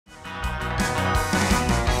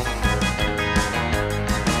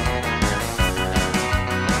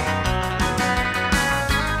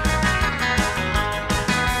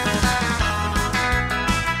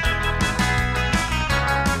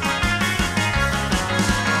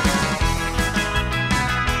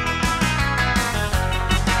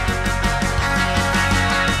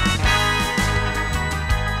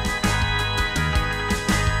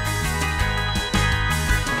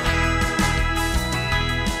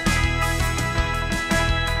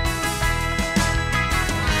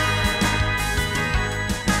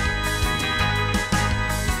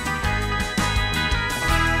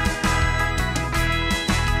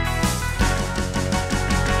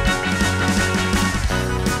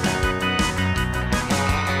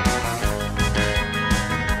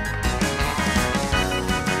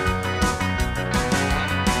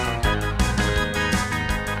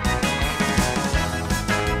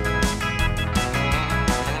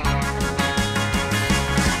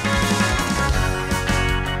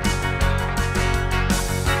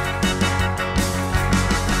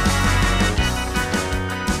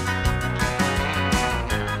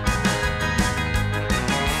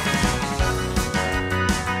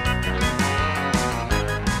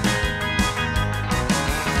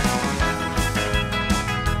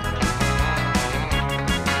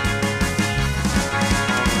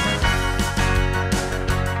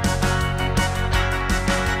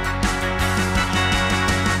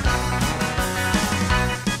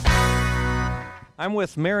I'm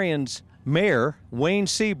with Marion's mayor, Wayne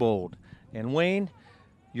Seybold. And Wayne,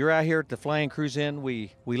 you're out here at the Flying Cruise Inn.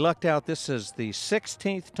 We lucked out. This is the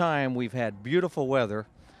 16th time we've had beautiful weather.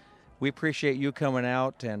 We appreciate you coming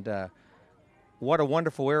out, and what a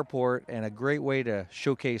wonderful airport and a great way to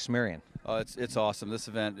showcase Marion. Oh, it's awesome. This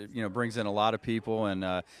event, brings in a lot of people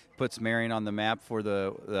and puts Marion on the map for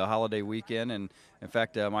the holiday weekend. And in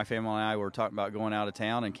fact, my family and I were talking about going out of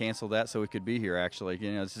town and canceled that so we could be here. Actually,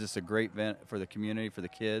 it's just a great event for the community, for the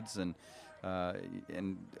kids, and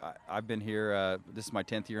I've been here. This is my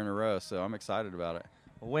 10th year in a row, so I'm excited about it.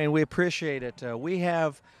 Well, Wayne, we appreciate it. We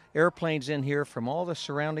have airplanes in here from all the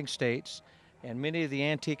surrounding states, and many of the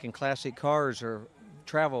antique and classic cars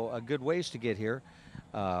travel a good ways to get here.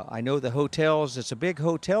 I know the hotels, it's a big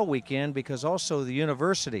hotel weekend because also the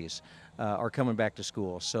universities are coming back to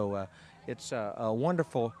school. So it's a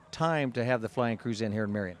wonderful time to have the Flying Cruise in here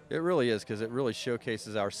in Marion. It really is, because it really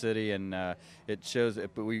showcases our city, and it shows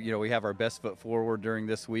that we have our best foot forward during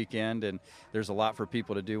this weekend, and there's a lot for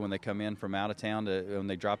people to do when they come in from out of town, when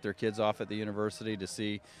they drop their kids off at the university, to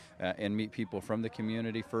see and meet people from the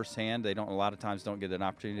community firsthand. They a lot of times don't get an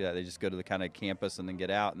opportunity to do that. They just go to the kind of campus and then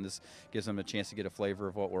get out, and this gives them a chance to get a flavor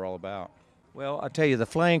of what we're all about. Well, I tell you, the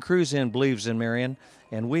Flying Cruise Inn believes in Marion,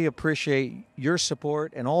 and we appreciate your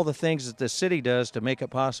support and all the things that the city does to make it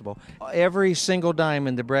possible. Every single dime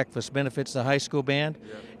in the breakfast benefits the high school band,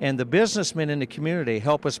 and the businessmen in the community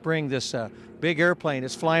help us bring this big airplane.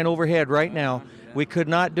 It's flying overhead right now. We could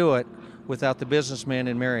not do it without the businessmen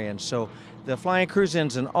in Marion. So the Flying Cruise Inn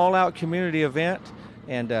is an all-out community event,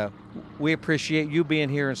 and we appreciate you being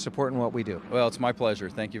here and supporting what we do. Well, it's my pleasure.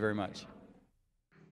 Thank you very much.